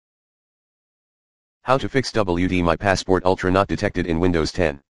How to fix WD My Passport Ultra not detected in Windows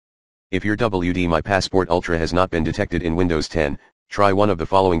 10. If your WD My Passport Ultra has not been detected in Windows 10, try one of the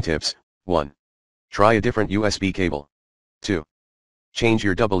following tips. 1. Try a different USB cable. 2. Change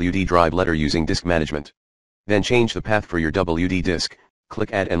your WD drive letter using disk management. Then change the path for your WD disk,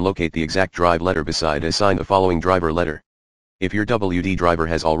 click Add and locate the exact drive letter beside assign the following driver letter. If your WD driver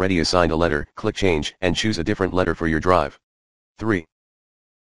has already assigned a letter, click Change and choose a different letter for your drive. 3.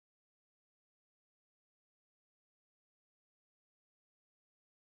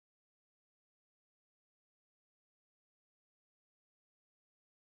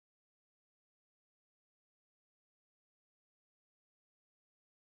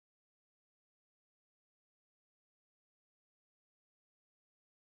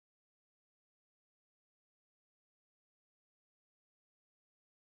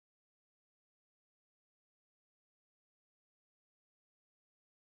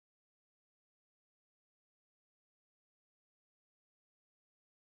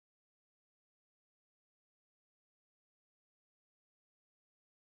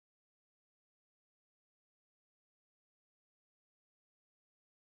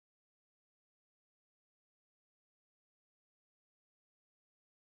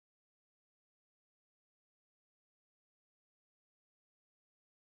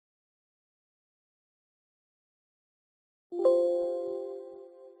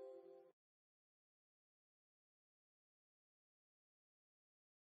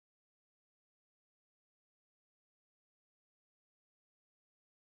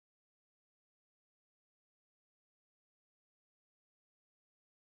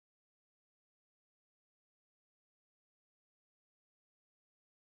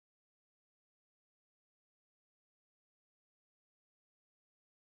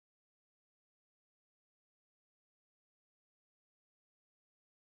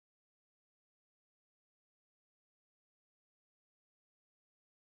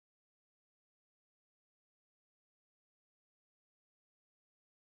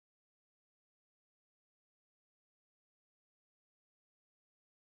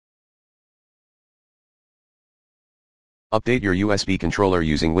 Update your USB controller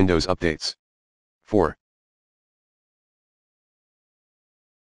using Windows updates. 4.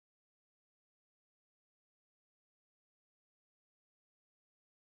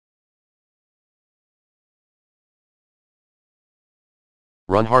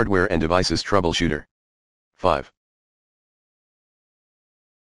 Run hardware and devices troubleshooter. 5.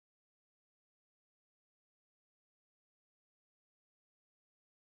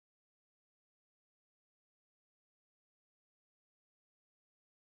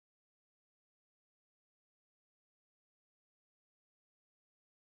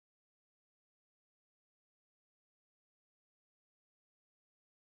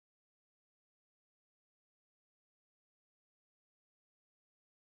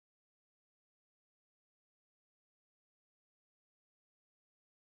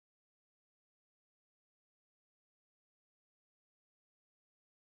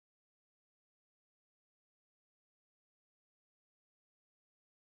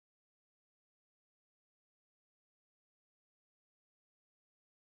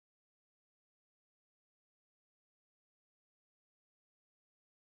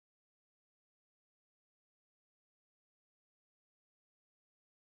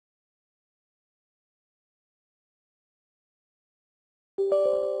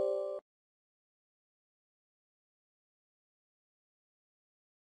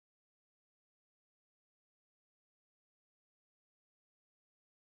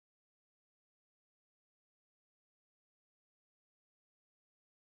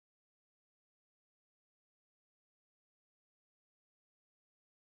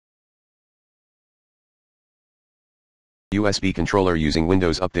 USB controller using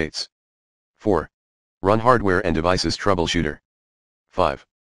Windows updates. 4. Run hardware and devices troubleshooter. 5.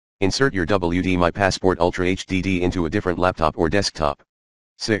 Insert your WD My Passport Ultra HDD into a different laptop or desktop.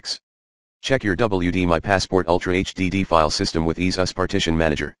 6. Check your WD My Passport Ultra HDD file system with EaseUS Partition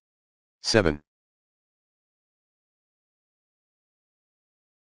Manager. 7.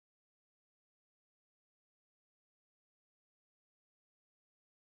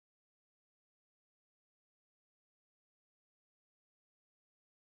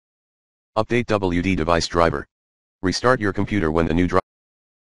 Update WD device driver. Restart your computer when a new driver.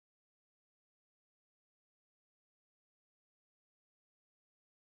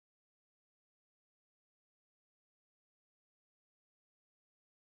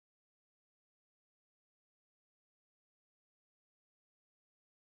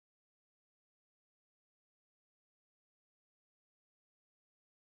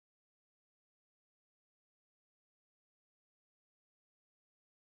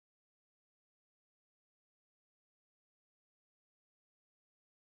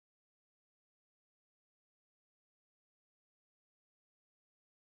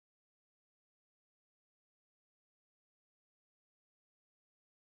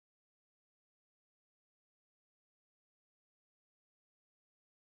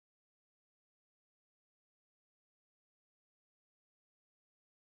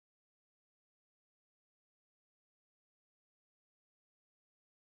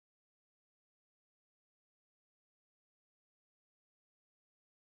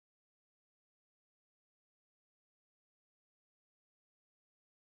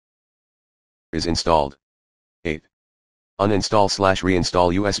 is installed. 8.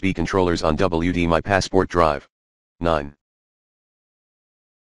 Uninstall/reinstall USB controllers on WD My Passport drive. 9.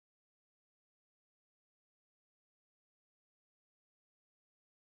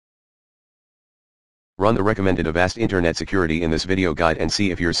 Run the recommended Avast Internet Security in this video guide and see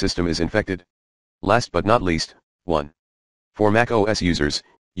if your system is infected. Last but not least, 1. For macOS users,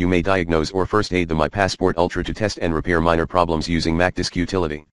 you may diagnose or first aid the My Passport Ultra to test and repair minor problems using MacDisk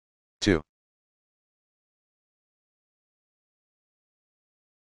utility. 2.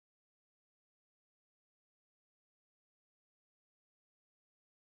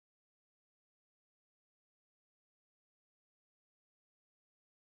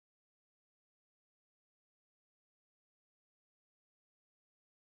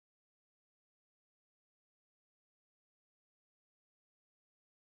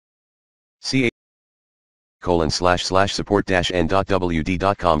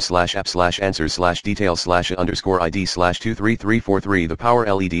 c://support-n.wd.com/app/answers/details/ID/23343. The power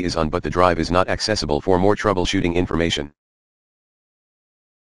LED is on but the drive is not accessible. For more troubleshooting information,